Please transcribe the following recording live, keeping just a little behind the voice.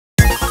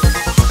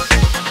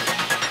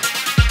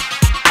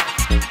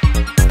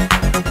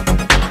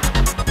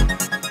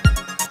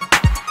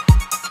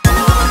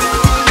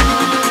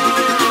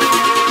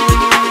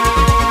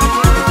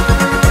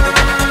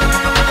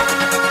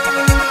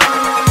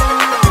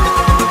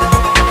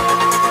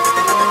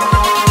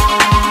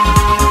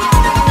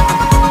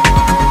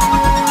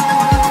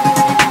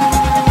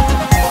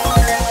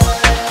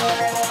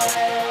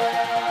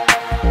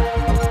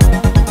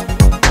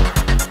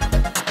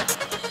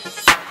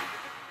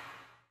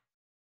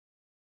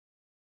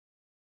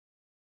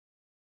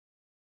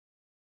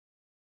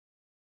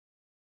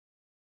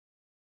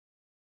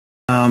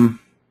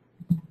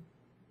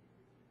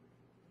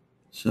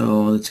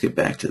So let's get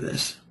back to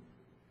this.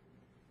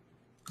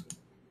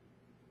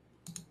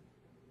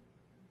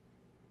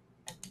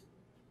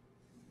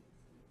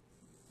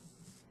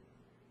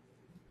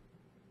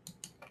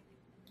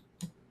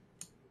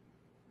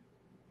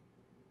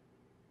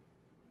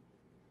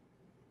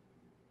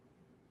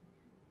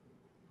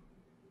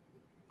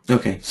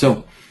 Okay,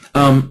 so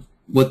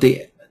what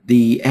the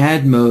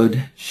add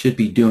mode should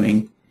be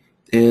doing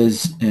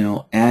is,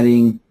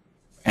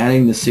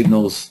 adding the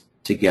signals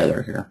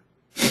together here.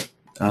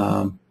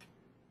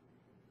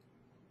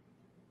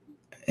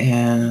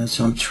 And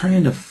so I'm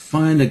trying to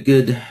find a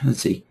good,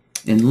 let's see,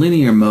 in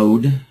linear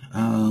mode,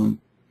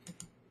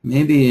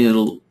 maybe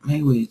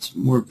it's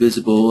more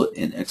visible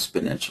in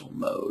exponential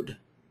mode.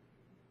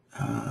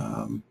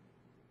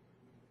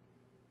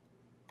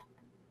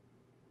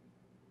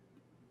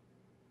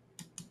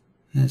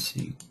 Let's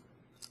see.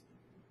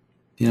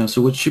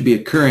 So what should be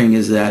occurring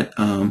is that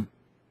when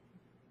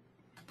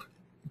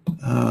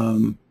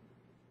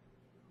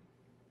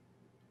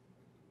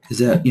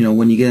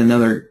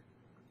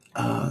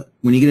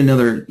you get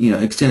another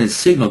extended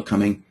signal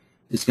coming,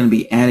 it's going to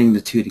be adding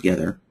the two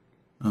together.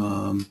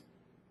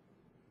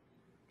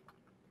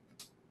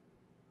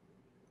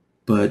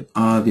 But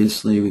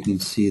obviously we can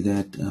see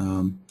that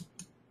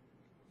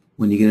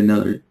when you get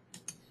another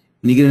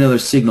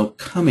signal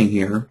coming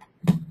here,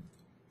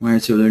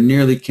 right? So they're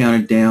nearly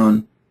counted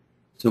down.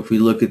 So if we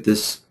look at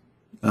this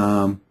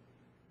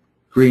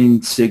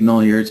green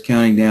signal here, it's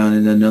counting down,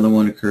 and another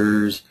one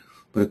occurs.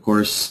 But of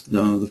course,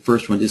 the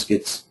first one just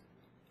gets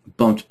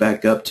bumped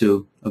back up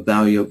to a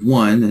value of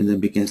 1 and then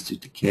begins to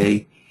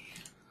decay.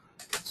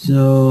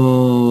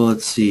 So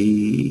let's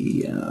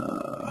see.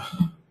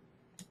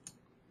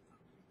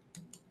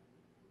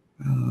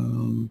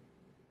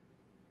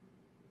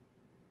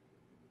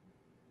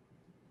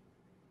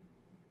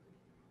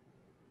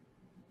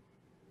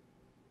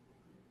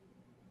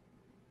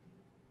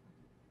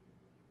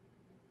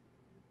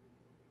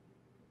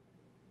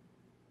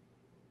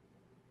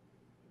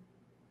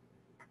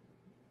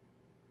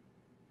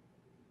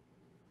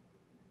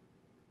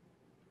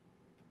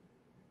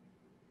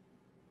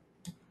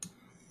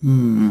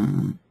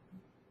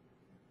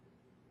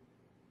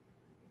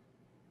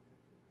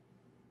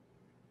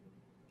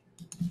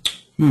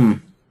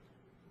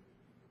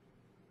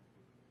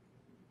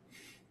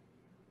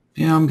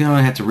 Yeah, I'm going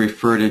to have to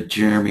refer to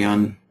Jeremy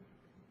on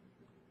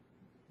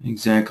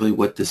exactly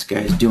what this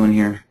guy's doing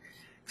here,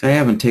 because I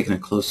haven't taken a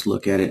close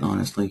look at it,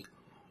 honestly.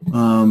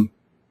 Because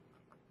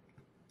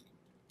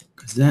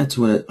that's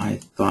what I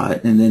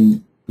thought. And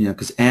then,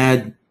 because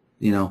add,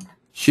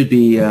 should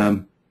be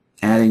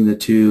adding the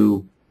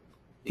two,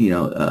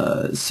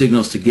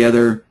 signals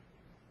together,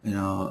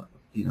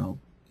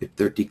 if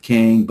they're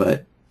decaying.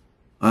 But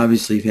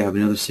obviously, if you have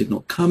another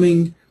signal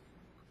coming,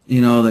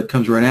 that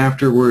comes right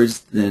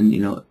afterwards, then,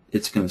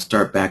 it's going to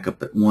start back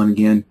up at 1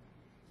 again.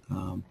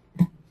 So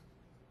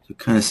it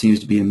kind of seems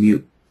to be a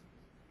moot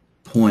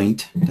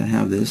point to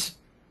have this.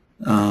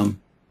 And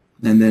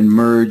then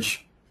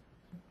merge,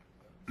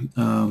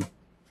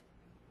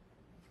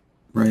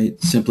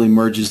 right, simply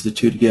merges the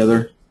two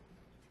together.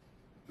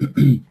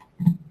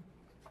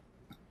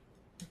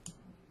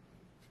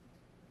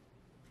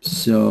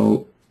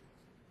 So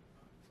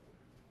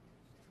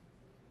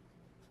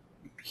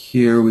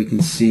here we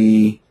can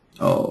see,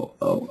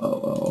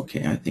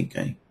 okay, I think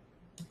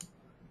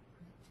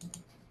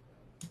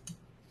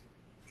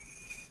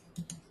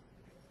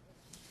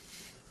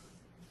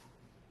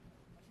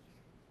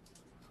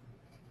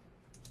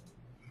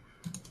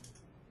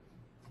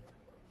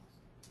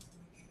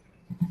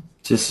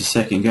just a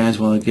second, guys,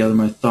 while I gather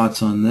my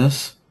thoughts on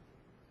this.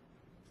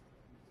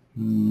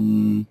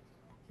 No.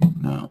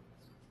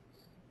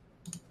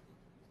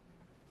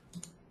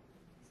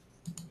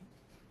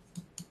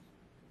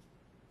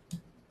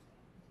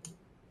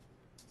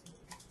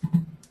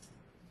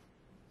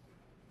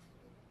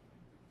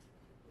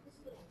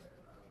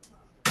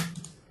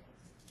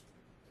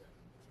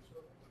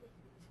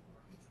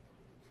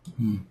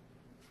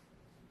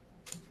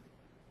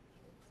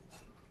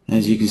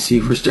 As you can see,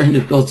 we're starting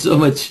to build so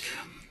much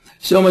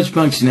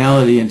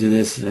functionality into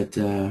this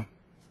that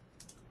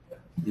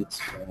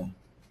it's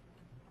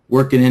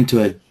working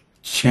into a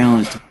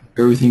challenge to keep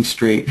everything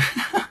straight.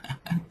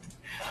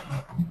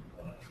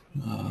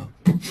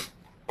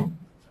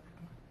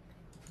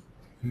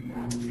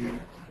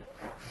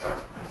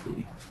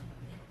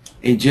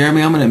 Hey,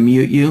 Jeremy, I'm going to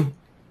mute you.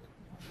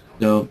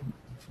 So,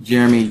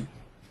 Jeremy's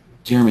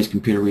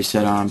computer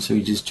reset on him, so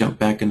he just jumped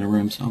back in the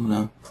room. So I'm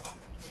going to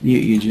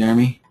mute you,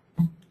 Jeremy.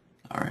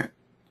 All right.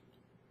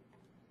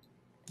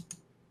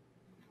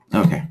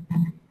 Okay.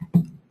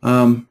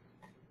 All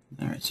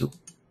right. So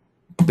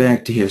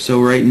back to here.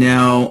 So right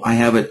now I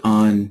have it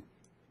on.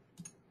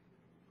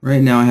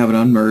 Right now I have it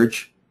on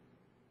merge,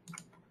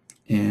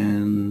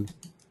 and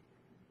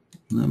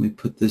let me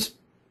put this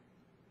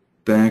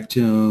back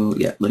to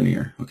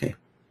linear. Okay.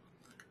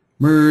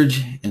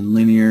 Merge and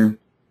linear.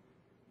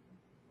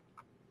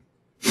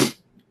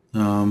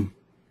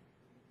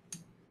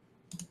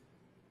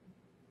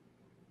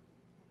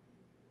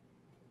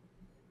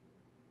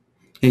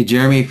 Hey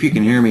Jeremy, if you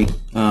can hear me,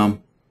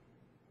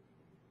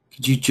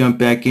 could you jump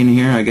back in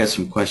here? I got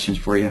some questions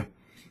for you.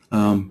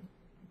 So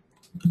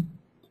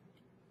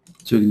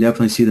we can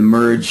definitely see the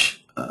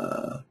merge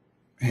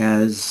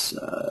has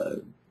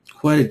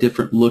quite a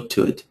different look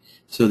to it.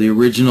 So the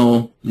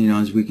original,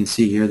 as we can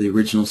see here, the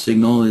original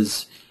signal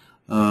is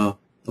a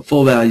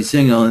full value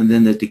signal, and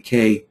then the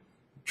decay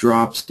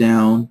drops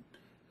down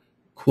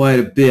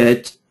quite a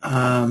bit.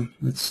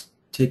 Let's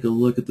take a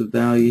look at the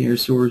value here.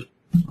 So we're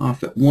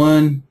off at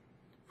 1.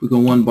 If we go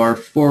 1 bar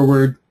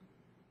forward,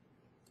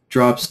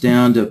 drops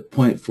down to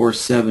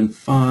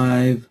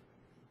 0.475.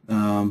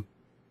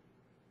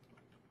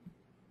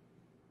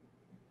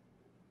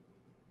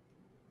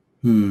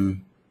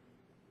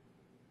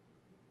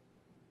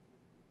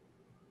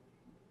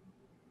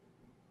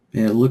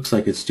 Yeah, it looks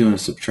like it's doing a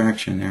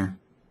subtraction there.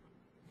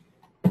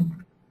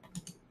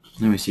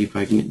 Let me see if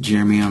I can get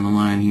Jeremy on the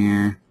line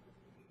here.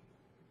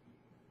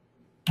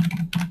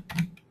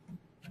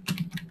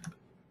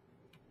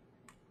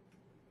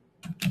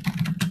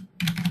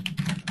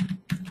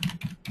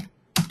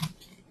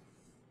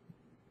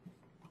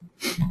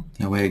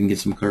 That way I can get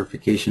some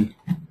clarification.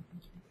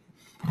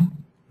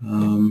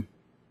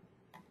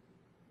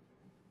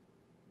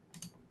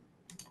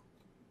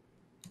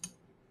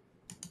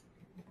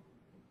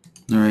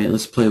 Alright,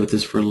 let's play with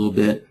this for a little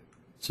bit.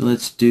 So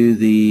let's do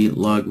the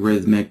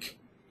logarithmic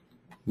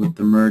with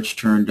the merge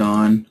turned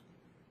on.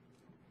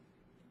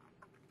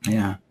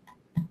 Yeah.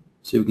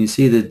 So we can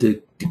see that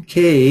the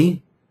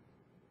decay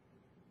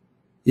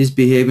is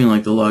behaving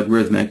like the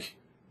logarithmic.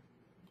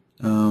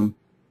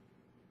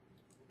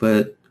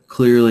 But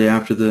clearly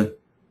after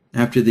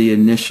the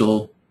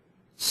initial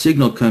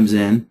signal comes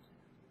in,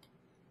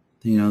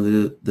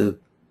 the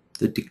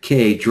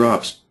decay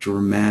drops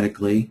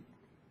dramatically.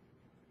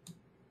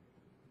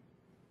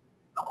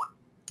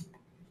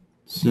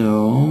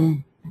 So,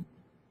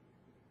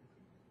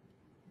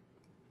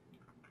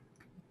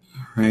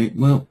 alright,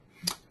 well,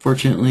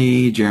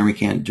 fortunately Jeremy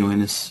can't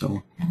join us,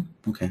 so,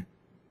 okay.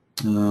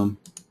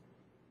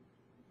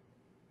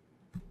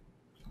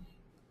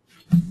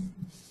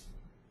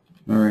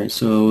 Alright,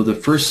 so the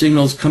first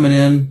signal's coming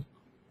in.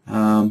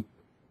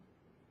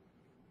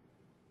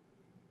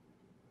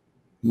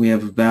 We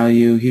have a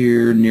value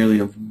here nearly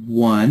of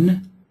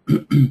 1.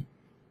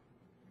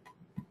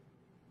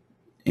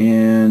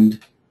 And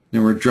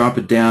then we're drop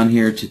it down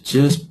here to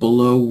just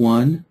below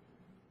 1.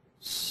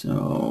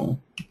 So,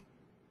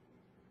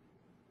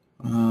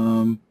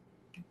 and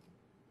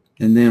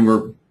then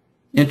we're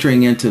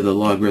entering into the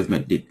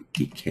logarithmic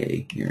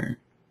decay here.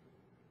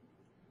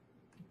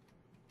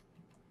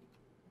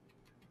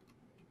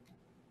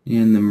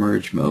 In the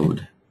merge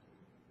mode.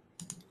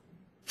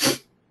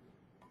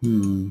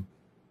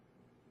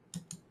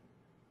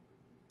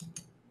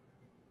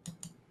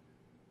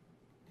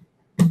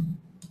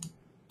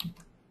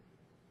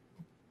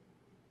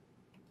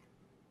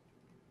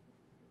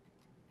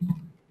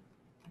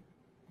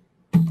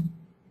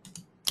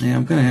 Yeah,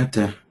 I'm going to have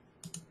to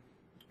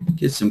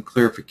get some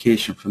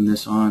clarification from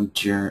this on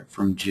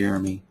from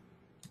Jeremy.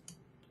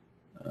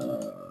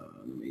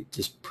 Let me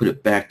just put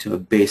it back to a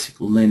basic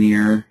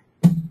linear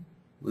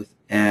with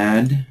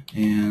add,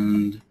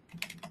 and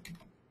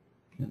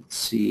let's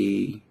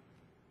see.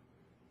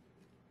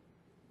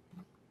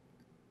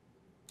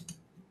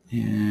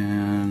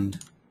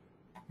 And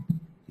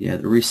yeah,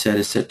 the reset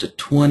is set to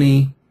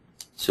 20,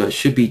 so it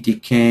should be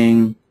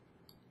decaying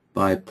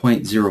by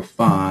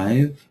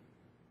 0.05,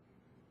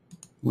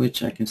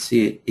 which I can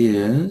see it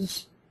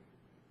is.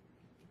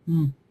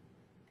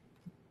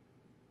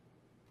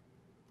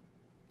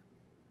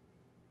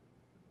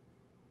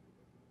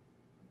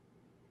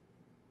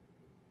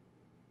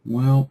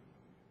 Well,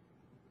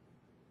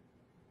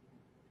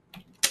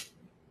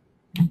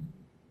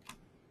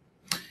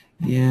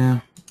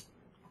 yeah,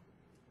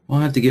 we'll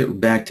have to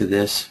get back to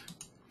this.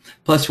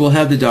 Plus, we'll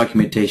have the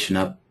documentation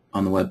up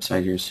on the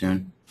website here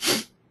soon.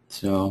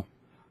 So,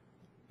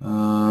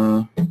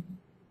 all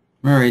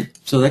right.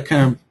 So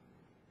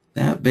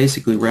that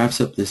basically wraps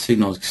up the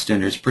signal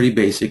extender. It's pretty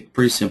basic,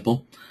 pretty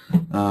simple,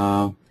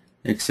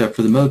 except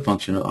for the mode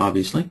function,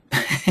 obviously.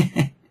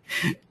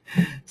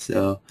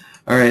 So,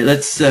 all right.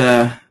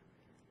 Let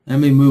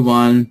me move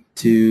on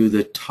to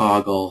the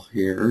toggle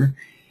here.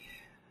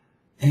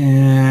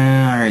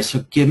 And all right.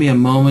 So, give me a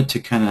moment to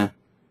kind of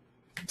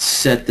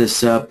set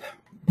this up.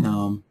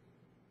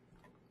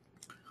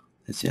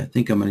 Let's see, I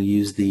think I'm going to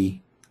use the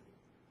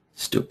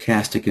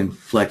stochastic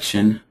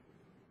inflection.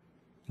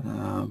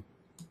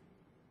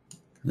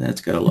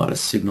 That's got a lot of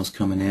signals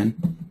coming in.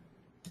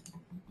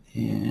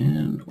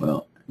 And,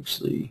 well,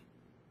 actually,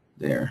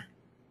 there.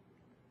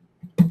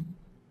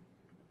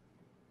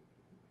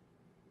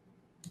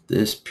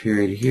 This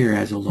period here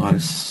has a lot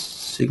of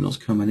signals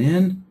coming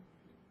in.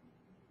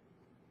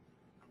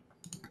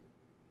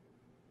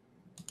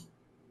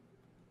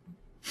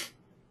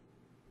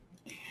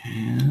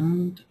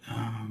 And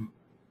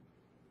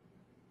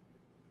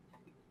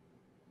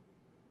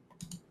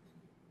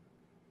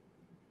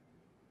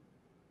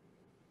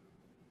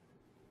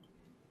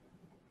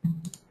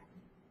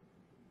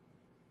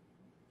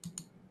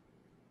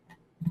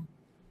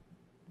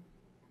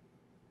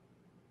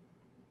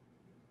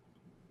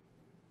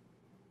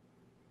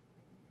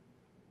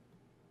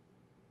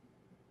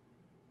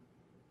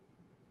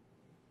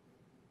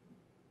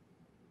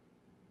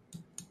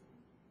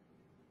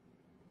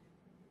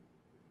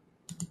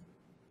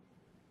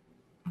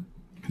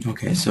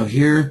Okay, so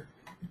here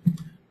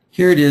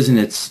it is in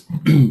its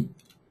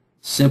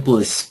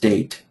simplest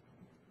state.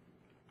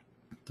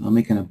 Let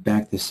me kind of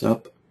back this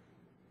up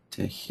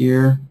to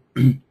here.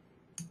 I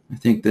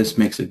think this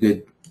makes a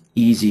good,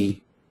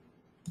 easy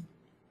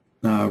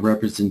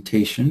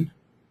representation.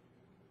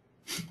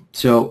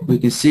 So we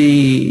can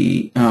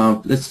see.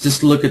 Let's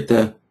just look at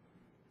the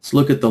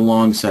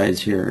long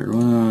sides here.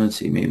 Well, let's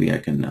see. Maybe I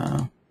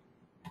can.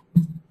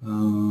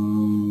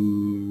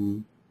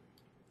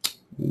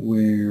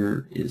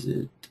 Where is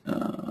it?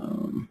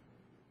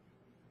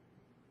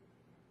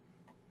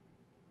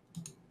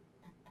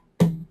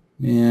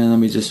 Yeah, let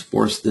me just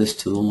force this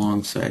to the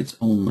long sides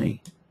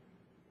only.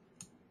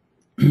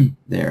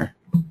 There.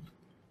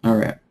 All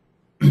right.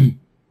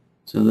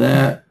 So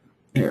that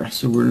there.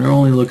 So we're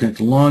only looking at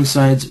the long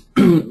sides.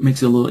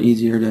 Makes it a little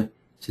easier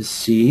to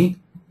see.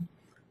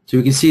 So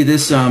we can see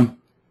this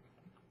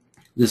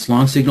this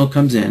long signal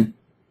comes in,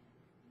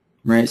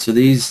 right? So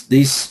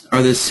these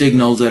are the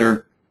signals that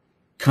are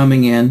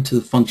coming in to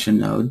the function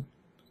node.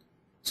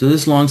 So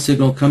this long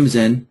signal comes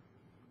in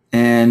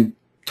and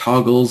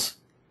toggles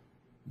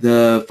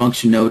the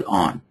function node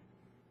on,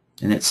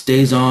 and it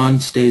stays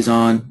on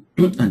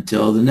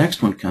until the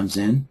next one comes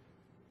in,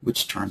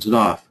 which turns it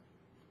off.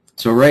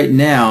 So right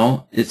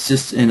now it's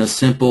just in a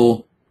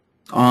simple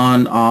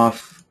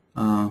on-off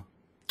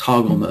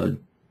toggle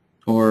mode,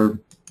 or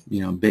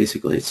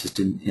basically it's just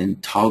in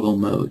toggle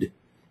mode.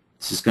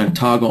 It's just going to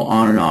toggle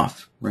on and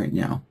off right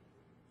now.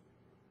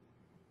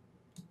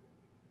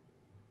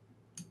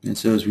 And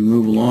so as we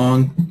move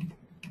along,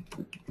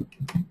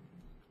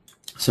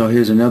 so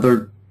here's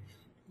another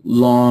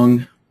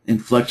long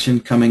inflection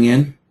coming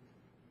in,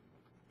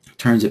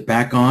 turns it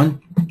back on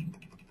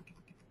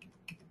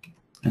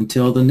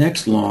until the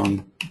next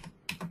long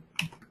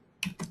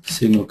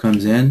signal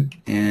comes in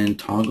and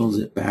toggles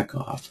it back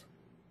off.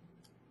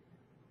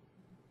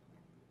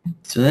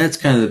 So that's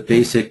kind of the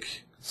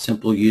basic,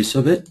 simple use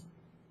of it.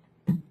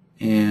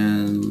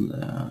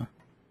 And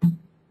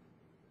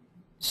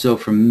so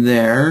from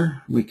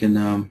there we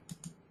can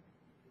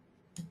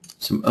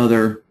some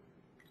other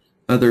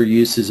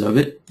uses of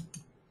it.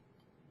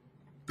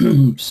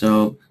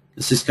 So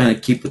let's just kind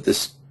of keep with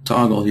this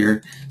toggle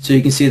here. So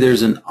you can see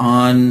there's an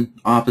on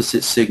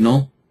opposite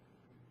signal.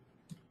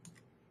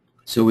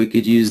 So we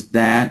could use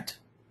that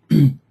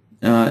in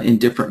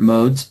different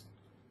modes,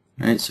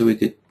 right? So we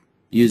could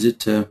use it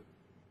to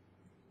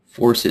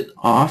force it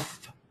off.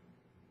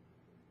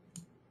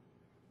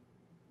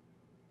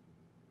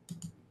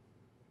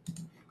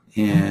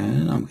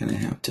 And I'm going to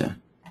have to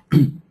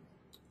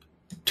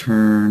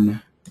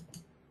turn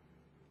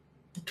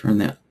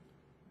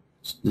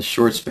the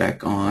shorts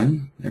back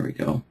on. There we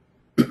go.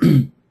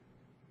 Okay,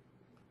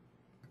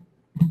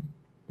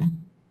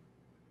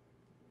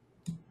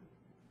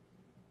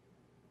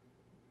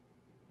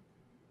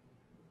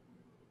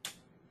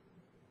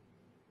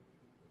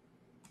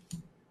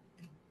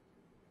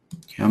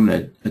 I'm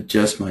going to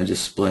adjust my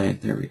display.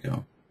 There we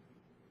go.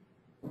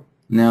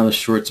 Now the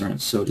shorts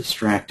aren't so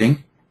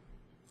distracting.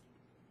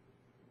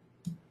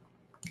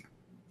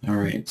 All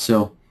right,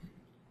 so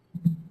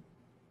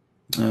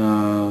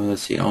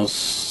let's see, I'll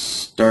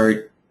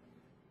start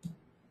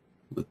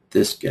with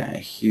this guy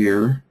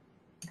here.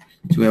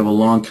 So we have a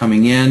long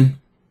coming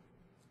in,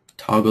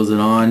 toggles it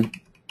on,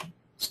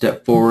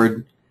 step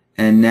forward,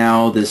 and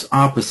now this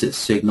opposite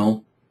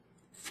signal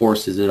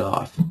forces it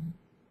off.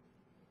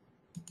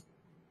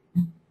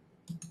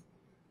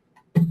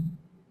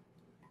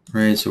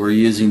 Right, so we're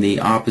using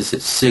the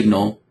opposite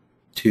signal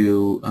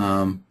to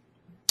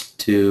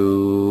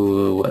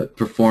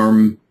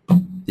perform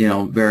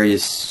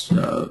various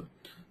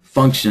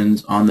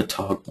functions on the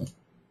toggle.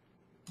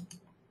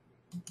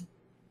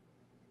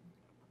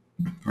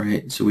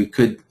 Right, so we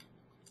could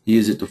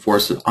use it to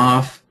force it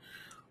off,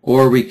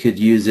 or we could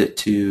use it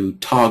to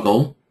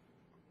toggle.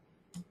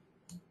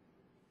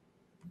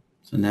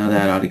 So now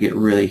that ought to get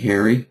really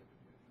hairy.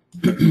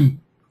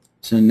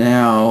 So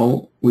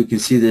now we can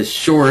see this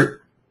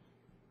short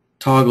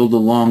toggled the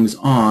longs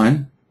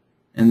on,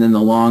 and then the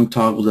long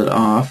toggled it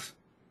off.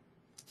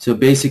 So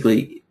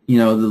basically,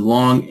 the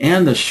long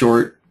and the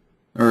short,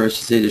 or I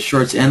should say the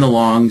shorts and the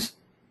longs,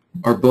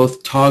 are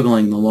both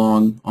toggling the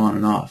long on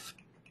and off.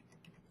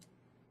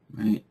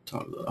 Right,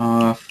 toggle it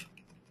off,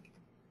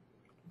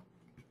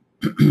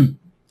 and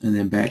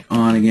then back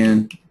on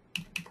again.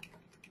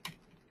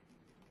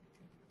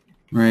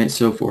 Right,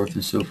 so forth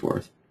and so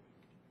forth.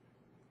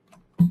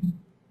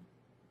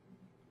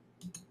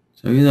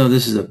 So even though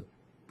this is a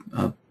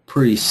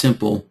pretty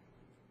simple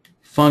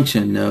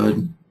function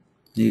node,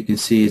 you can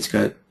see it's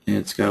got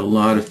a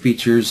lot of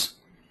features,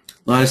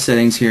 a lot of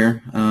settings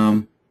here.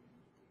 Then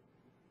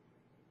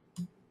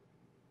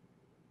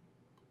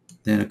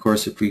of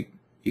course you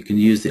can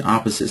use the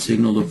opposite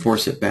signal to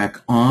force it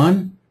back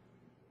on.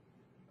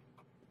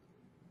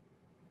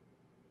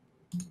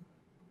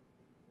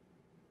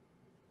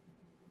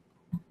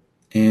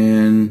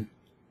 And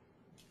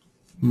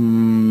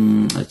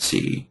let's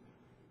see.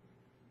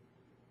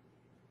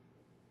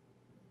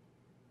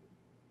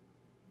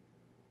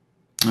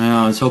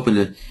 I was hoping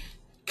to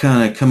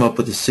kind of come up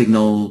with a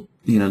signal,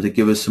 to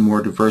give us some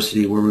more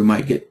diversity, where we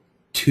might get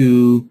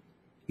two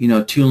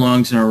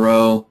longs in a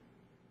row.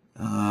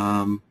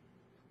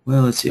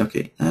 Well, let's see.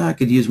 Okay, I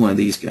could use one of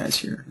these guys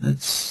here.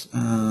 Let's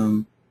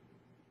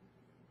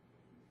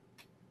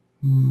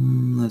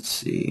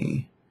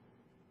see.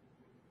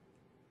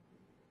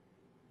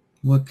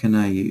 What can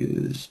I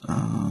use?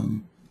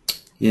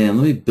 Yeah,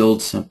 let me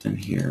build something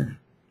here.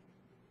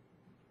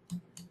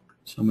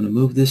 So I'm going to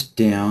move this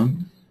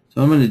down.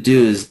 So what I'm going to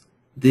do is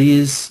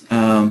these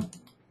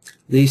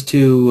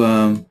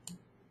two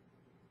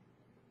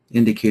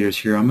indicators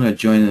here, I'm going to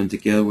join them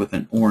together with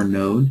an OR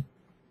node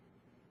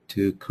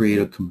to create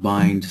a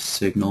combined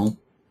signal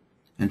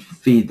and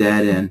feed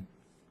that in.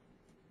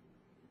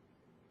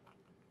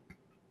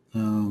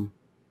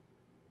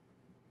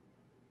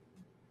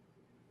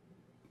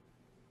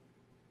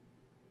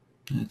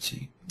 Let's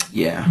see.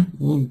 Yeah,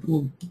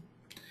 we'll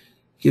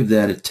give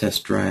that a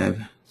test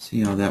drive.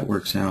 See how that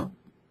works out.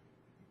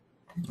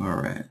 All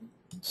right.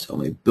 So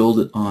let me build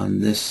it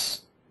on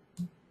this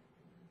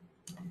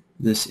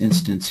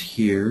instance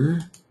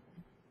here.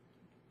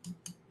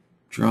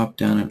 Drop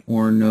down an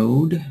OR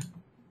node.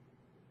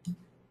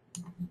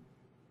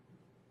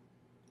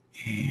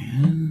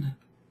 And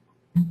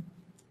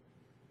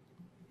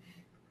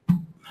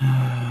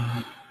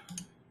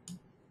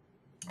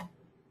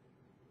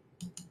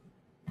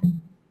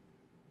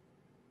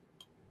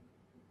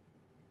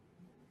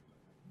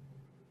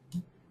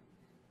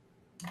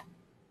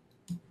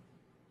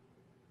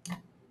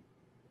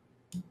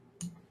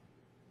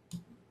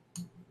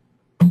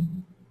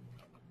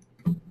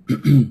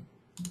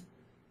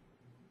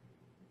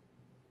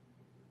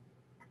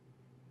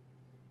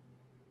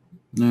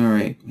all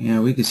right, yeah,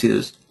 we can see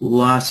there's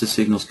lots of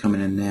signals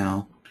coming in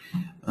now.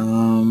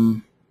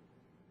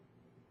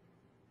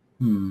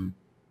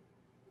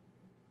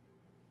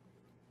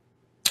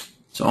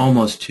 It's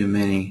almost too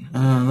many.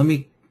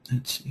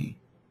 Let's see.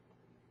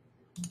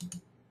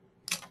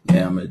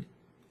 Yeah, I'm going to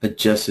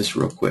adjust this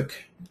real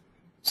quick.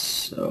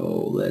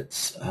 So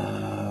let's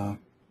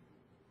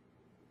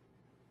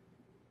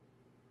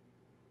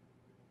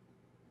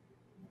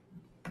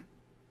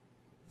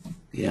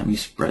yeah, let me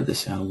spread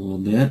this out a little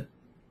bit.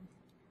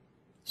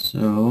 So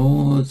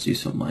let's do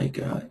something like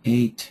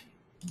 8.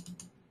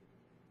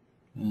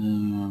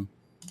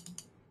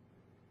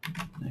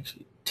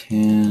 Actually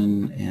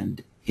 10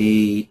 and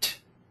 8.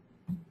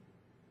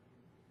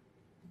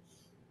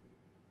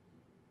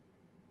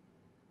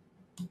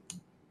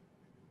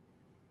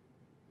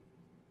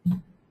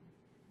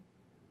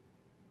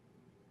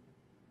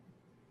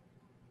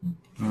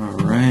 All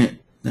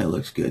right, that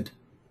looks good.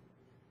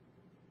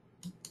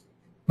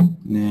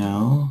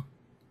 Now,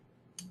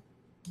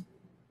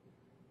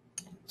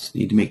 just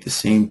need to make the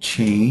same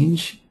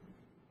change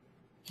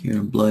here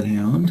in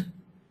Bloodhound.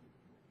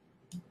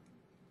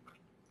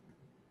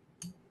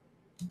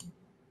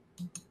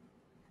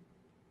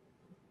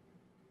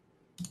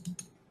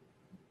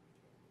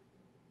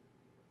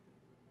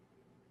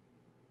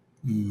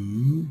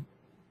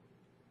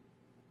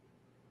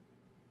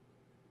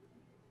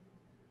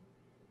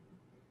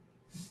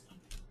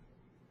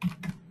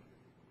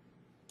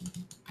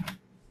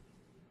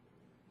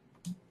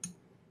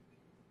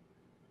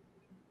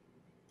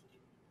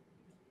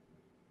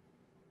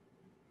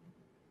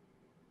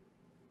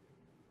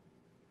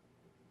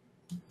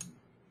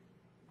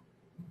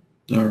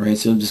 All right,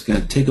 so I'm just going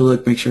to take a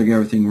look, make sure I got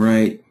everything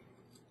right.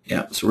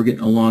 Yeah, so we're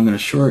getting a long and a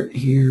short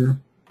here.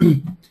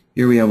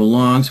 Here we have a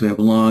long, so we have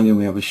a long, and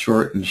we have a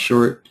short and a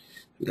short.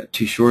 We got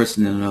 2 shorts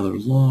and then another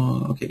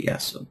long. Okay, yeah,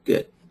 so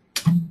good.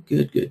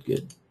 Good, good,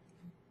 good.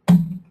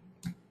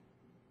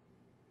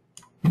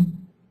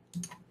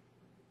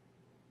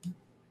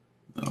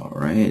 All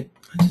right,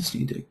 I just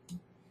need to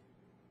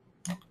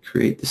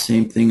create the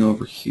same thing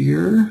over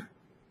here.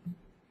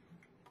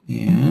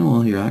 And,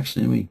 well, here,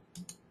 actually, let me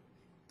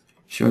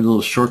show a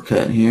little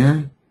shortcut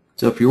here.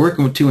 So if you're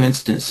working with 2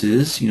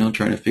 instances,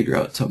 trying to figure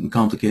out something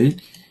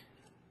complicated,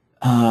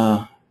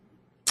 I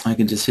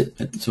can just hit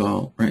it.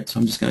 So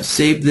I'm just going to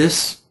save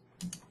this,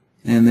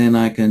 and then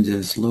I can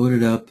just load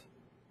it up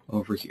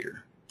over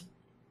here.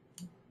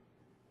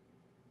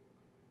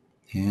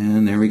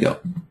 And there we go.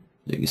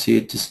 You can see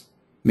it just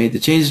made the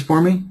changes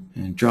for me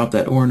and dropped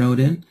that OR node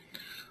in.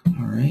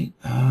 All right.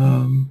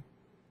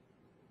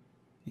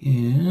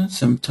 Yeah,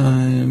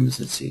 sometimes,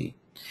 let's see.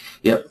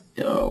 Yep.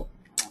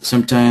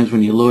 Sometimes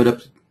when you load up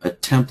a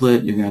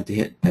template, you're going to have to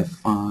hit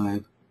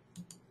F5.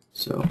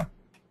 So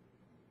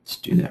let's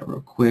do that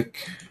real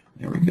quick.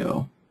 There we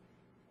go.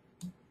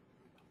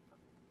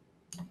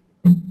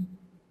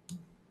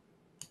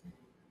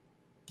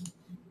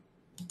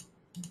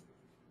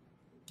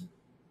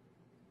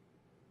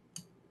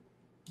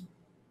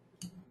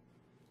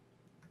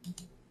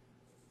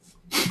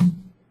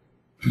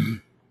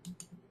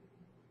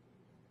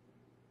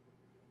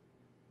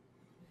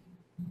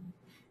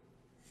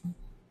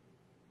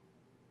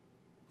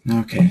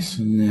 Okay,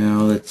 so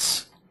now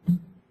let's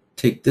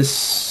take this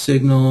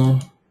signal.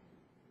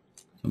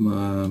 I'm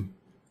going to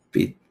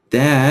feed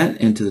that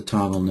into the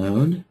toggle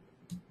node.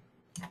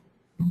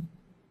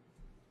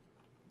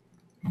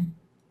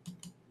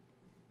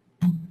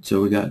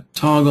 So we got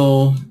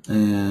toggle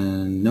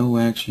and no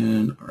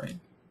action. All right.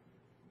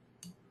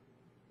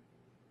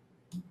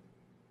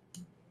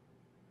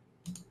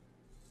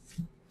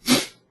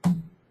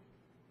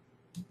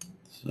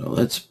 So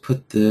let's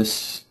put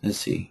this, let's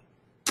see.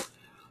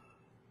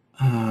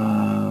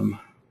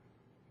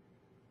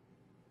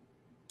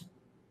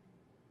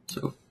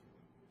 So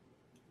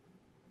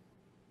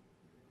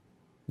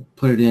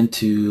put it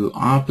into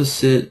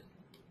opposite.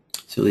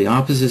 So the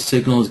opposite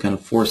signal is going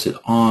to force it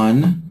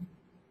on.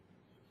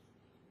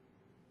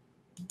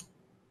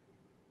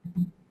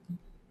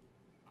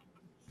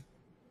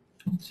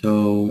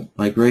 So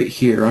like right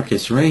here, okay,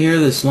 so right here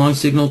this long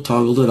signal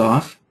toggled it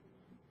off.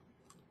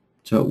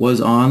 So it was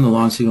on, the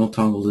long signal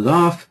toggled it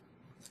off.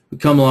 We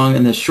come along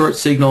and the short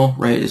signal,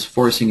 right, is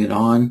forcing it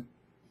on.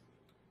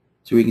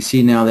 So we can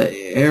see now that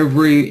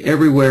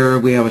everywhere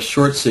we have a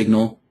short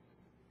signal,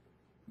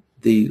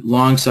 the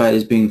long side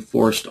is being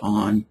forced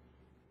on.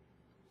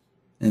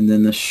 And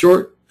then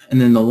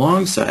the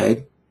long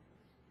side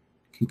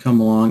can come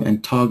along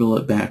and toggle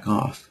it back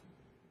off.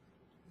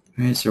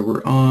 All right, so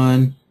we're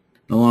on,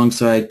 the long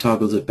side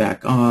toggles it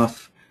back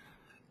off.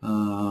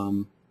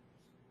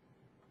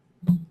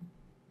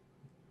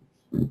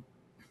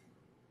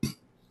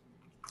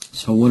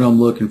 So what I'm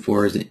looking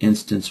for is an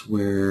instance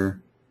where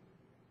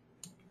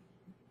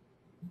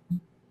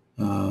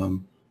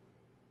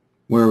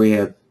we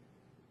have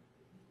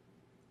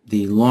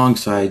the long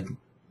side,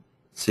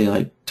 say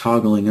like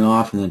toggling it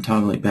off and then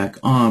toggling it back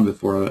on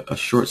before a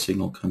short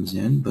signal comes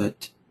in,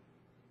 but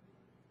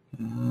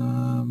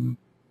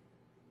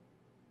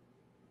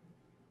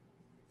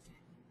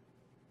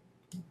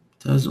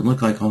doesn't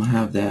look like I'll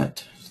have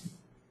that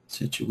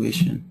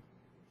situation.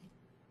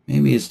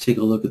 Maybe let's take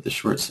a look at the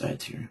short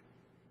sides here.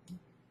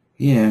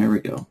 Yeah, here we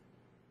go.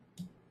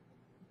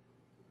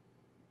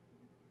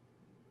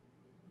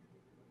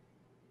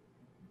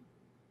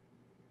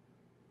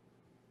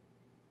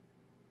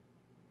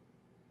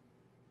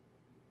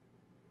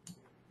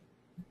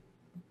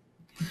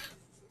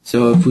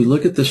 So if we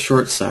look at the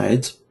short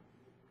sides,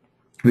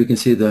 we can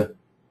see the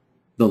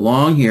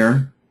long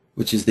here,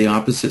 which is the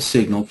opposite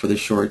signal for the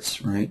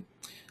shorts, right?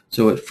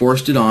 So it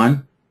forced it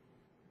on,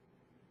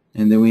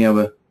 and then we have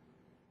a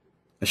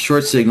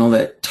short signal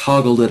that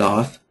toggled it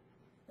off,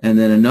 and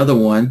then another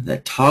one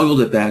that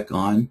toggled it back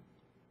on,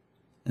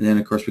 and then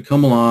of course we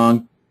come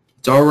along,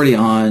 it's already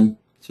on,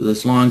 so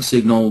this long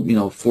signal, you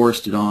know,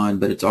 forced it on,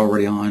 but it's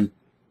already on,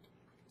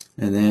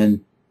 and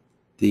then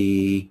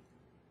the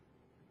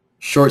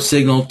short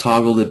signal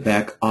toggled it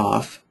back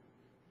off,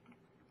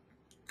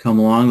 come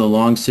along, the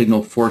long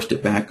signal forced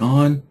it back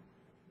on,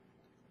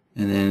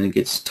 and then it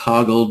gets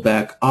toggled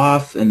back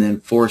off and then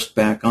forced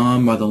back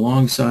on by the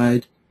long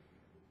side.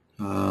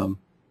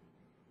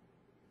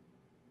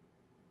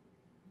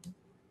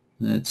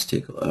 Let's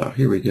take a look.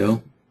 Here we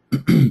go.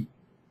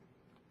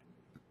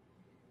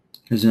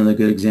 Here's another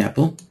good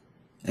example.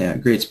 Yeah,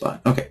 great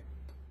spot. Okay.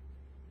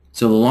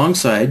 So the long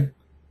side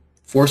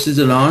forces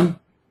it on.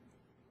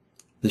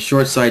 The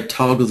short side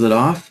toggles it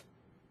off.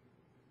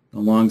 The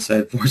long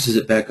side forces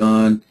it back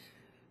on.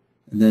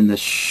 And then the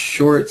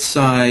short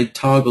side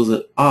toggles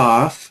it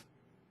off.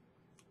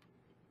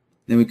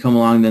 Then we come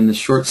along, then the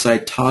short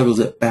side toggles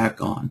it back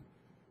on.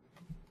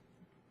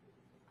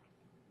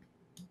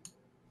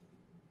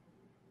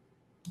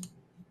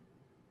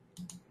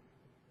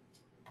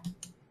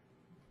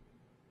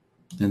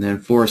 And then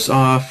force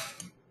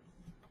off.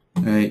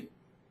 All right.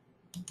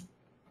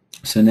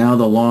 So now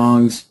the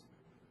longs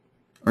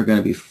are going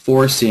to be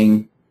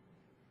forcing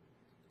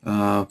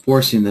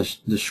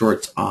the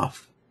shorts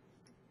off.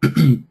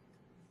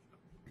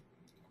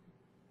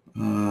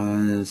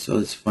 So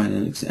let's find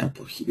an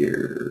example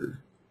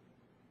here.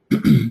 All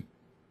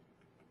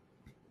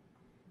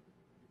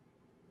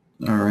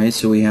right,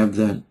 so we have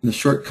the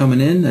short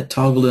coming in that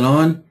toggled it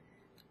on,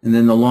 and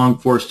then the long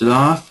forced it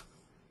off.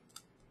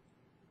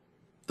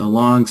 The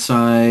long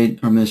side,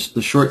 or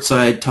the short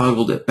side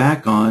toggled it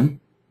back on,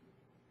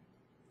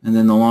 and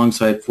then the long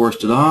side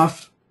forced it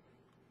off.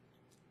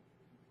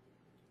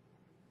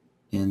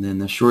 And then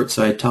the short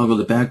side toggled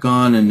it back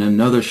on, and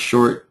another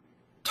short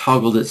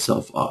toggled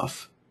itself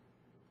off.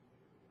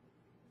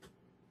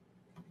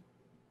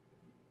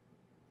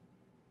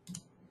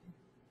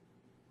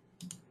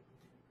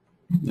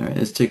 All right,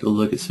 let's take a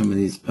look at some of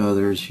these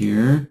others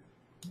here.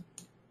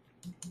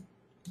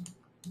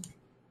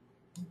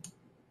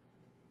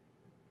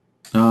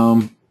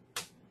 All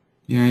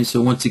right,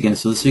 so once again,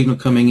 so the signal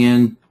coming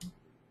in,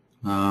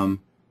 I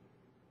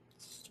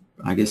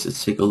guess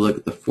let's take a look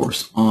at the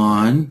force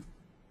on.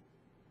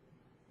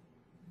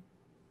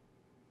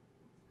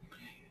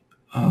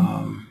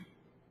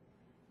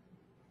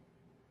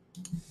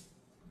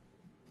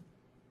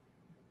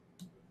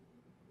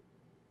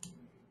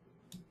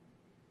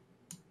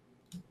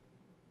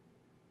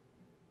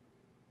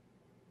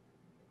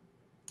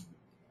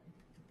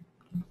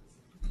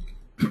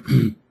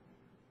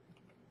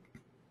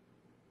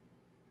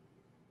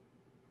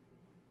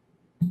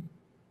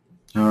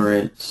 All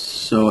right,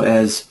 so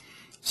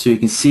you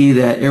can see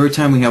that every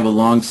time we have a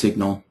long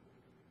signal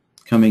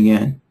coming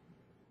in,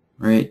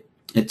 right?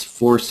 It's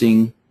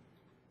forcing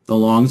the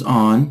longs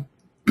on.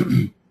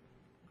 And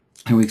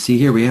we see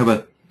here we have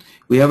a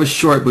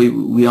short, but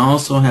we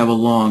also have a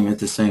long at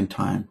the same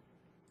time.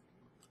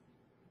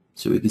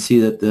 So we can see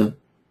that the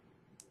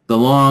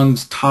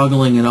longs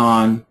toggling it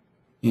on,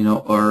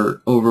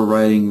 are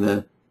overriding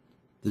the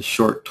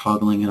short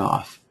toggling it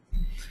off.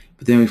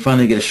 But then we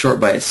finally get a short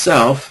by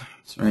itself,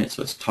 right?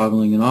 So it's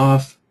toggling it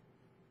off,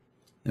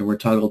 then we're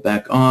toggled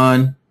back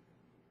on,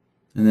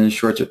 and then the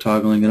shorts are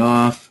toggling it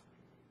off.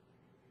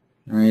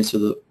 All right, so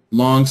the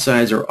long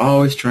sides are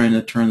always trying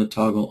to turn the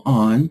toggle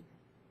on,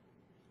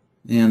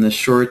 and the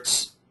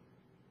shorts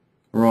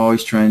are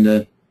always trying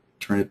to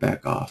turn it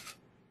back off.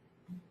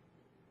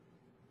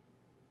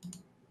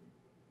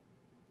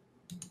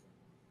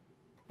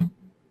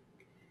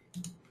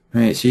 All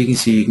right, so you can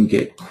see you can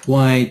get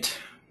quite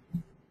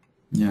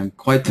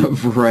the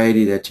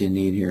variety that you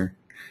need here.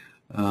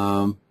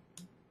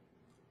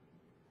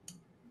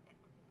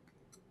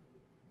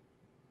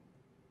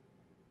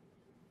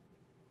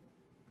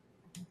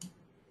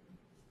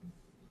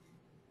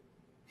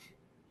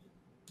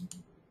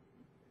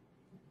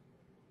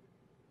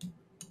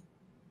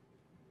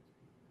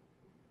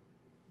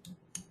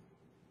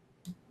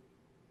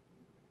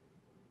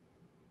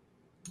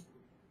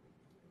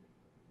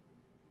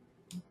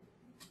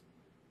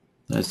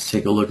 Let's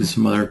take a look at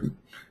some other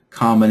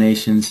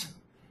combinations,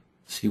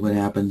 see what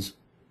happens.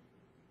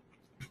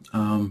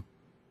 All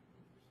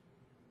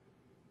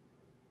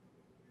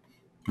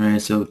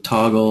right, so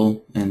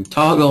toggle and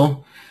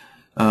toggle.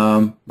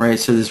 Right,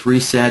 so this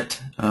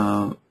reset.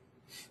 So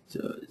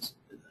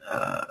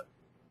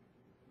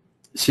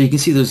you can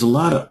see there's a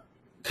lot of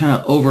kind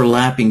of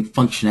overlapping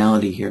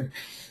functionality here.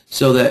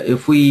 So that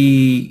if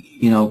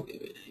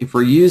if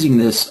we're using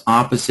this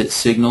opposite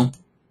signal,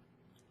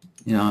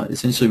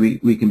 essentially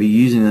we can be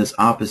using this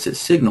opposite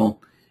signal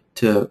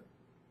to,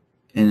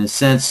 in a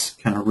sense,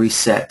 kind of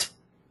reset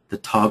the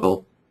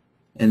toggle,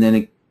 and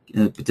then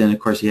but then of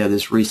course you have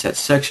this reset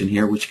section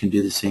here which can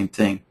do the same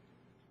thing.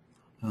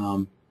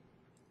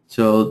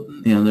 So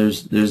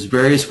there's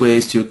various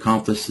ways to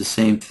accomplish the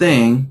same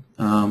thing,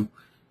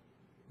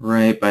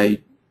 right? By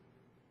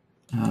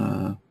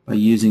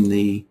using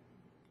the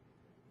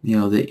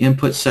the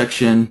input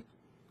section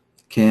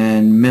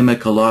can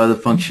mimic a lot of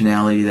the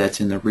functionality that's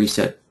in the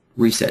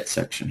reset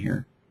section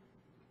here.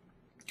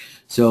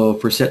 So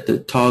if we're set to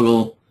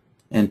toggle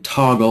and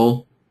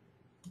toggle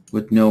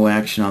with no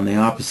action on the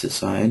opposite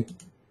side,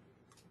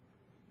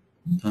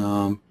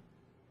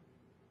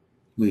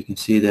 we can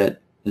see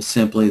that it's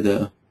simply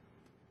the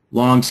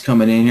longs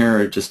coming in here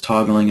are just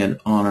toggling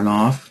it on and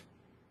off.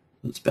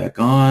 It's back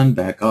on,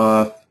 back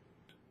off,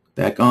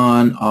 back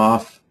on,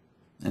 off,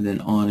 and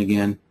then on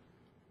again,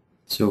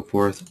 so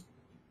forth.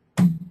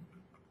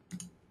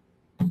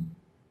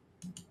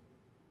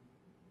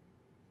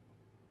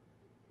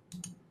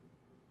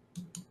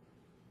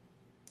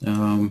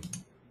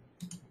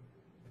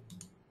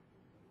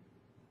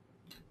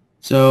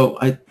 So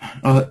I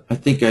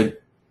think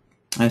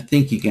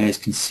you guys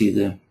can see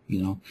the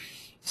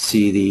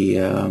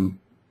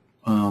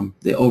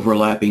the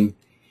overlapping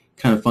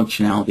kind of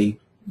functionality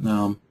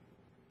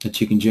that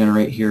you can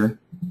generate here.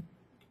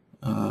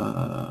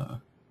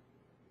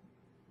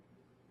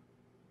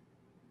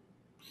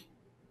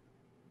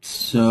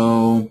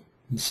 So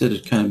instead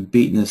of kind of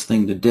beating this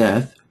thing to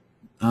death,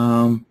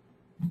 I'll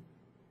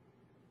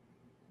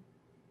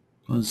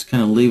just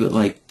kind of leave it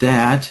like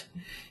that,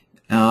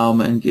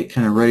 and get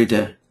kind of ready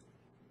to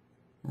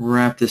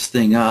wrap this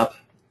thing up.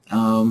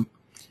 And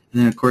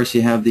then of course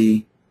you have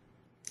the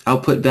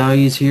output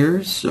values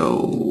here.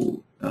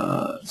 So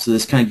so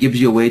this kind of gives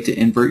you a way to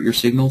invert your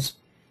signals.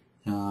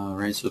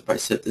 Right. So if I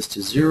set this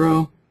to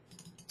 0,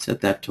 set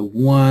that to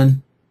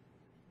 1,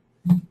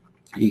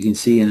 you can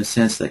see in a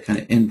sense that kind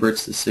of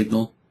inverts the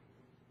signal.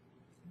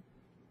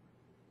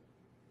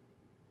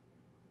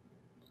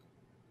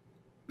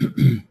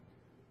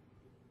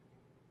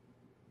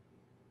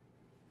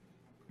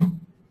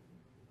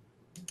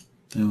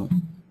 So,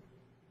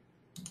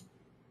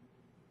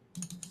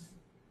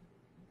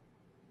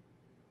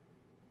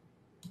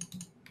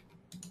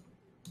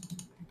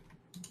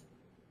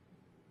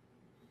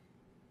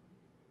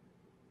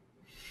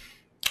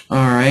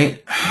 all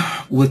right,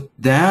 with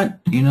that,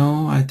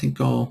 I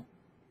think I'll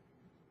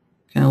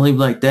kind of leave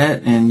like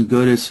that and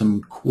go to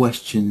some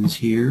questions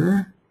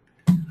here.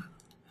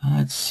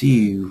 Let's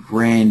see,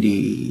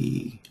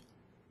 Randy.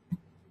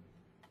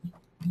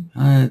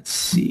 Let's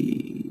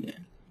see.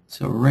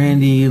 So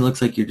Randy,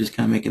 looks like you're just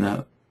kind of making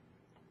a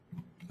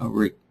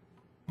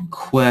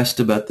request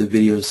about the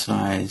video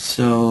size.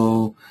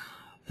 So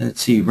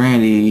let's see,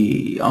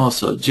 Randy.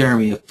 Also,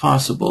 Jeremy, if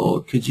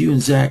possible, could you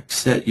and Zach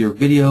set your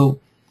video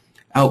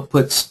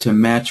outputs to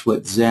match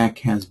what Zach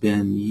has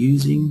been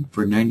using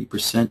for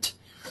 90%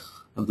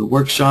 of the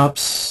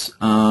workshops?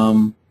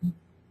 Let's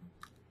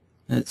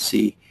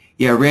see.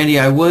 Yeah, Randy,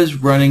 I was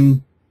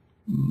running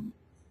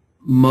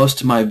most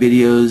of my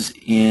videos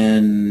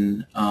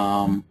in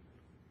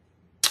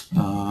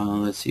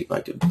let's see if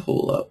I can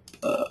pull up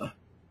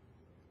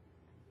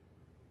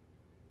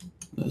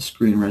the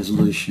screen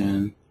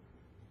resolution.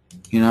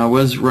 I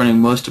was running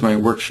most of my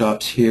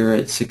workshops here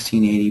at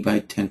 1680 by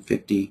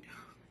 1050.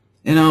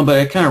 But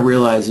I kind of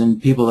realized,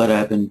 and people that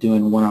I've been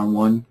doing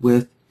one-on-one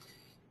with,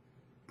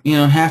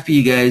 half of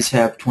you guys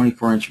have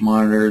 24-inch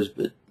monitors,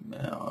 but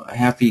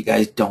half of you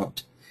guys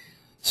don't.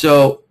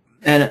 So,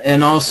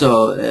 and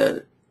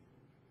also,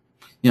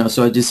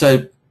 so I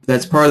decided,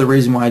 that's part of the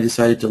reason why I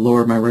decided to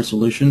lower my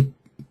resolution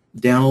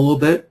down a little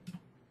bit.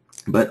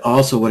 But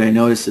also what I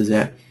noticed is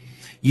that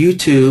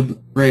YouTube,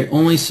 right,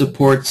 only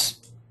supports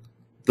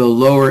the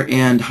lower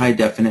end high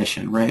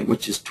definition, right,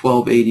 which is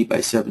 1280 by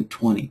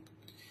 720.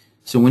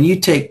 So when you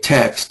take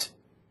text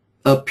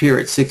up here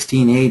at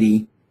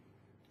 1680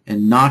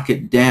 and knock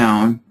it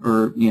down,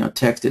 or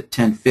text at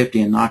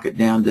 1050 and knock it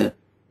down to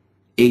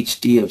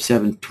HD of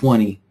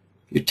 720,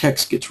 your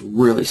text gets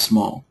really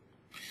small.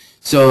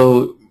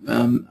 So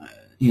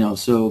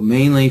so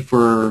mainly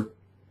for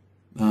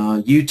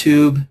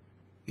YouTube,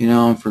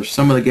 for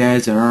some of the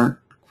guys that aren't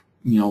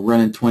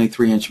running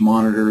 23-inch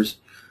monitors,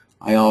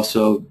 I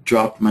also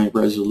dropped my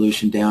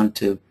resolution down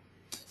to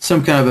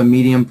some kind of a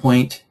medium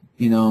point,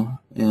 in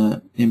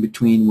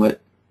between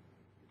what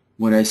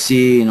I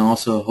see, and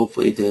also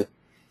hopefully to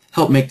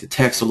help make the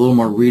text a little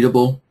more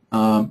readable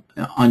on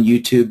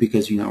YouTube,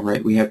 because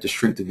right, we have to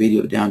shrink the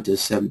video down to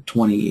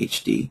 720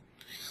 HD.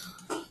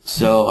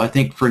 So I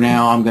think for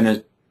now I'm going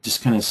to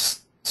just kind of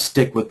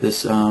stick with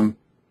this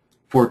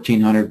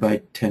 1400 by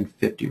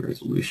 1050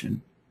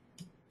 resolution.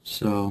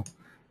 So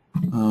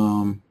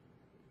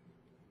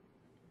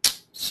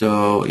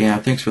yeah,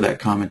 thanks for that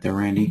comment there,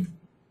 Randy.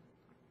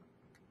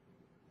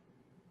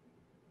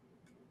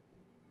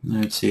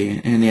 Let's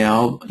see, and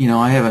yeah,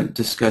 I haven't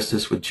discussed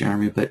this with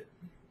Jeremy, but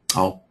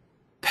I'll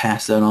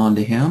pass that on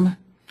to him.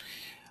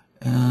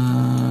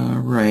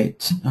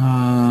 Right.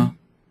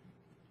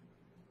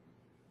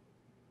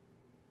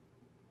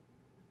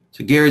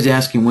 So Gary's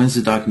asking, when's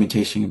the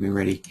documentation going to be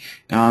ready?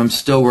 I'm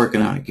still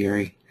working on it,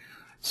 Gary.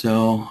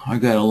 So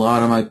I've got a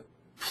lot on my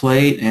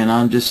plate, and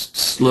I'm just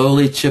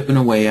slowly chipping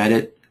away at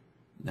it.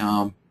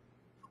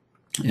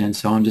 And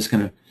so I'm just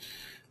going to,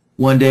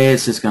 one day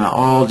it's just going to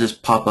all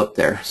just pop up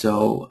there.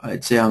 So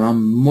I'd say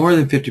I'm more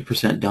than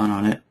 50% done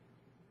on it.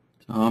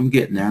 So I'm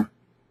getting there.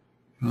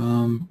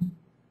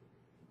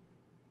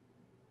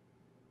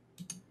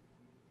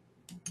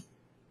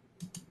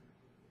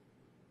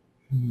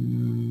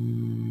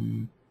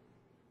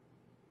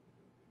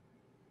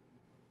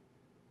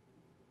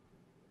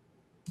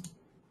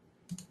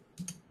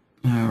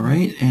 All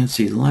right, and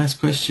see the last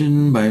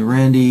question by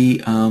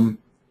Randy.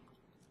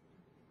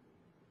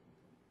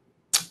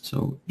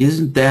 So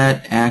isn't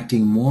that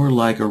acting more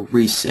like a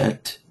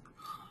reset,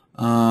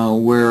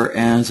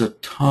 whereas a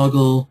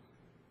toggle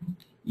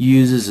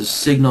uses a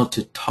signal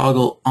to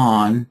toggle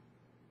on,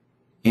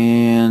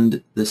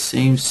 and the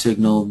same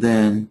signal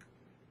then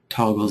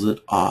toggles it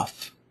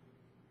off?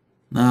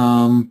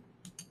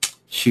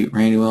 Shoot,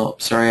 Randy, well,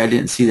 sorry I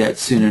didn't see that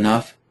soon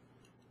enough.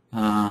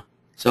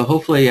 So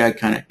hopefully I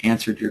kind of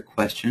answered your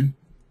question.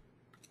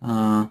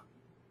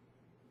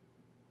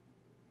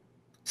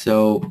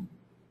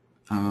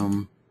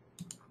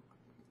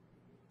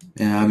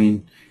 Yeah, I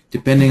mean,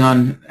 depending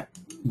on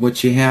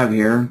what you have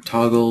here,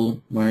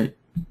 toggle, right,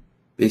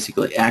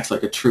 basically acts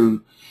like a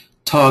true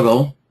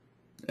toggle,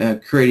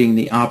 creating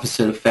the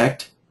opposite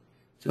effect.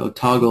 So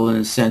toggle, in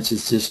a sense,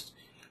 is just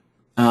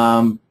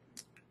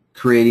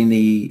creating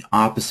the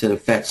opposite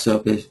effect.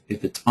 So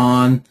if it's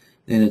on,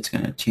 then it's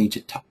going to change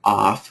it to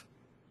off.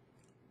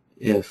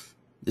 If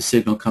the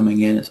signal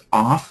coming in is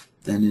off,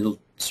 then it'll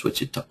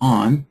switch it to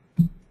on,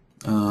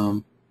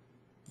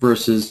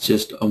 versus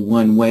just a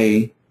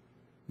one-way,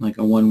 like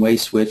a one-way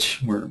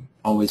switch, where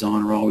always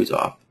on or always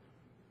off.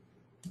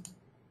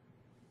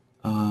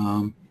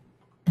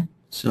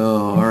 So,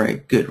 all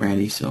right, good,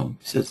 Randy. So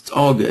he says it's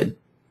all good.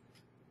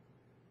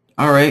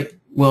 All right,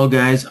 well,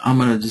 guys, I'm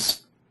going to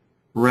just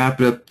wrap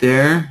it up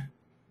there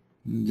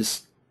and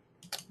just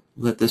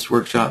let this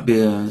workshop be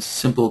a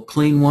simple,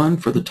 clean one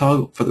for the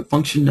toggle, for the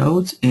function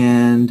nodes.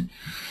 And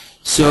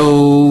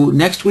so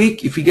next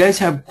week, if you guys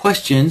have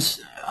questions,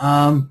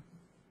 I'd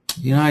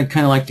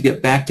kind of like to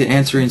get back to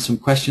answering some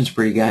questions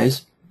for you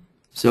guys.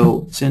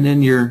 So send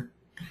in your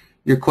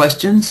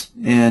questions,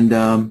 and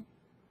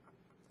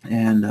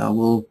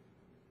we'll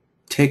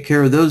take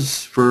care of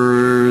those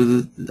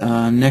for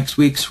next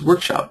week's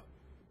workshop.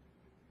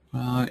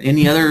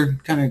 Any other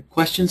kind of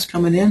questions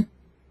coming in?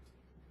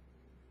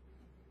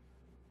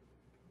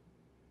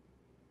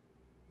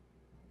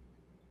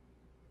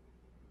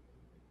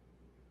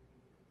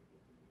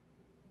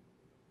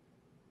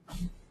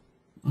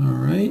 All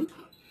right.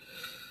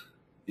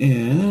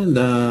 And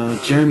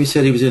Jeremy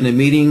said he was in a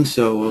meeting,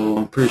 so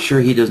I'm pretty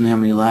sure he doesn't have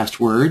any last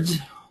words.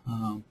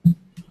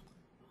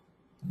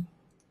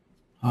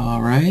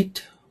 All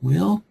right,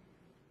 Will.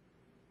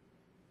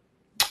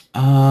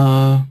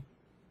 All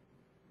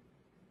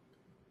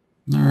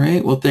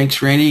right, well,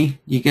 thanks, Randy.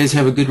 You guys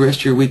have a good rest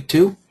of your week,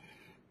 too.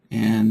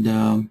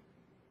 And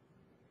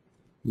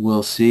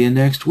we'll see you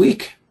next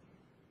week.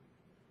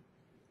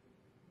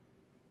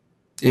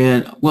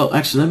 And well,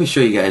 actually, let me show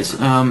you guys.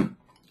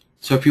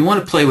 So if you want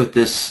to play with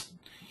this,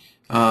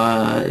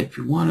 if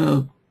you want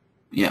to,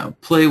 yeah,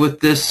 play with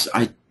this,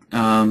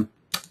 this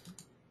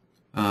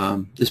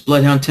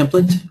Bloodhound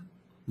template.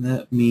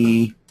 Let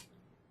me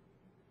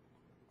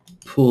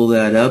pull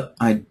that up.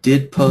 I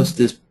did post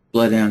this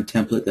Bloodhound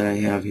template that I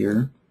have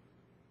here.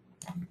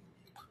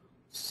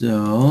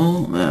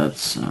 So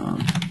let's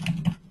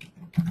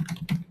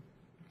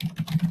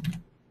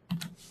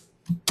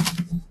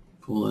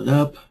pull it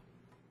up.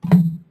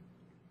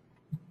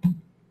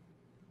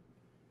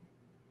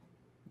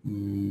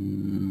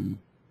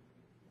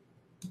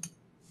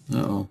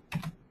 Uh-oh.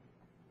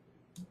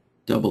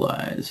 Double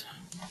eyes.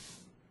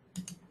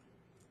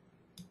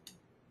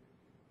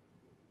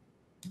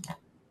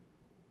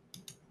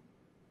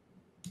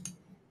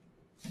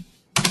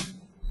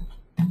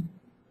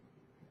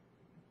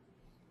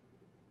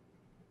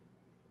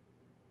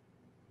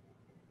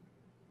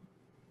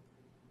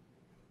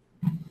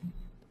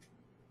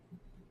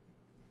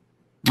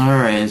 All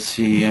right, let's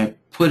see. I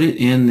put it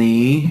in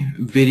the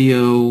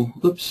video.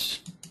 Oops.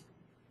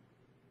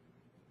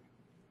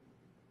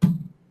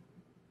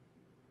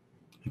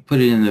 I put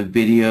it in the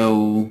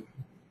video.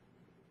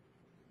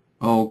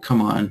 Oh,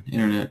 come on,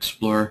 Internet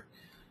Explorer.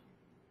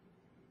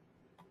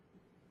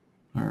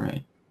 All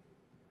right.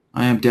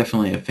 I am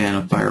definitely a fan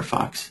of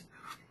Firefox.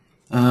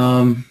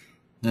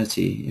 Let's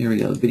see. Here we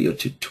go. Video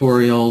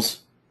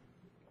tutorials.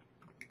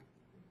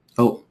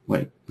 Oh,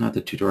 wait, not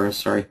the tutorials.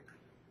 Sorry.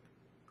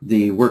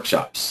 The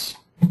workshops.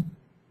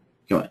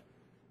 Go on.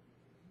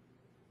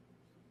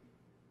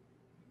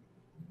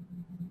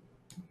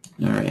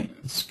 All right,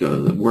 let's go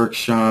to the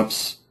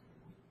workshops.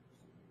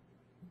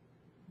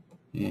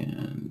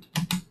 And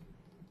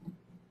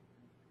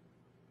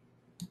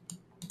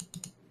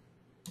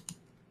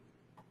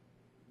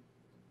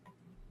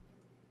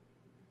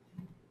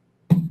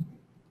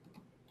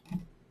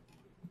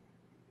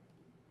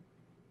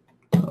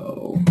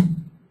oh,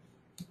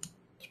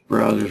 this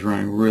browser's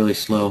running really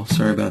slow.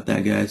 Sorry about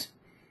that, guys.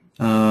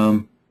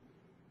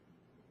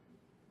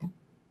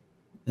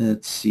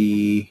 Let's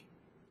see.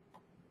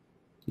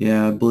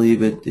 Yeah, I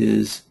believe it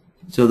is.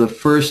 So the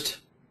first,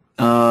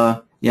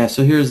 yeah,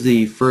 so here's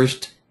the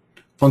first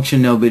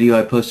function node video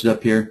I posted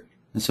up here.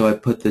 And so I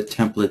put the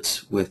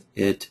templates with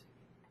it.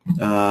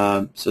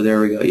 So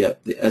there we go.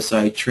 Yep, the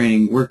SI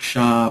training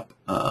workshop.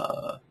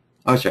 Oh,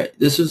 that's right.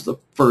 This is the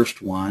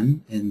first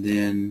one. And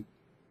then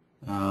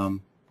I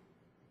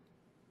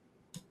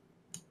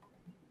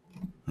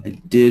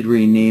did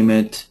rename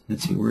it.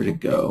 Let's see, where'd it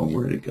go?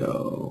 Where'd it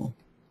go?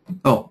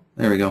 Oh,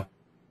 there we go.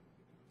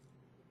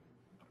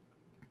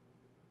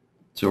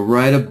 So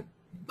right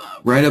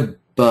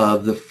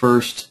above the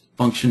first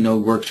function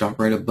node workshop,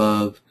 right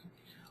above,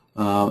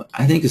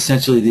 I think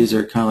essentially these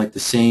are kind of like the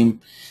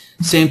same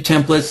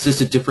templates,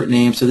 just a different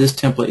name. So this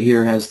template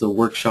here has the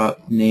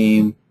workshop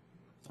name,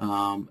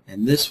 and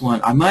this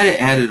one I might have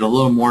added a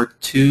little more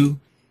to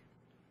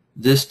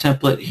this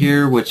template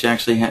here, which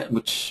actually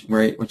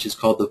which is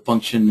called the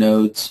function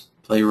nodes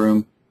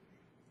playroom,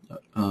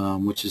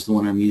 which is the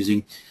one I'm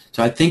using.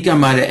 So I think I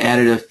might have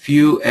added a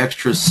few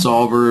extra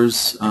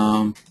solvers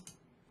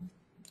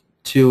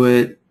to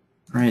it.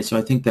 All right, so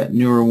I think that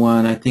newer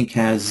one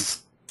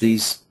has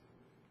these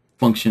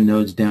function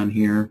nodes down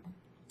here,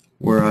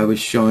 where I was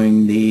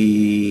showing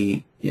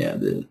the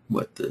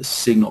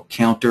signal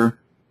counter.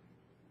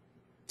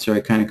 So I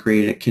kind of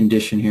created a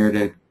condition here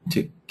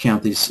to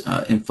count these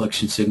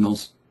inflection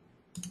signals.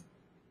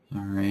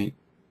 All right.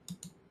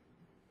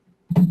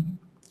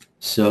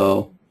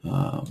 So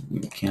let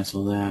me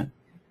cancel that.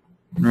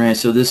 All right.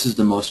 So this is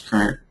the most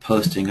current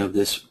posting of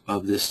this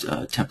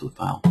template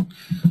file,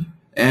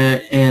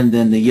 and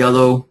then the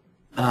yellow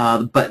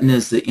button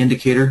is the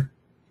indicator,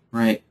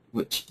 right?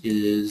 Which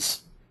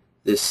is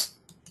this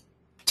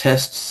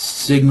test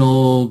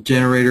signal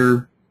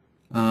generator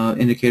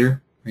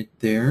indicator right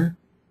there.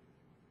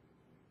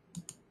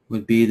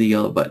 Would be the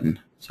yellow button.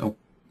 So,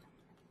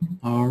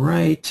 all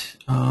right.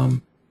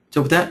 So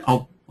with that,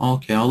 I'll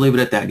leave it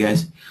at that,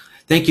 guys.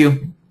 Thank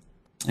you,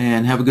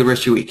 and have a good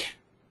rest of your week.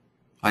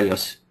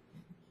 Adios.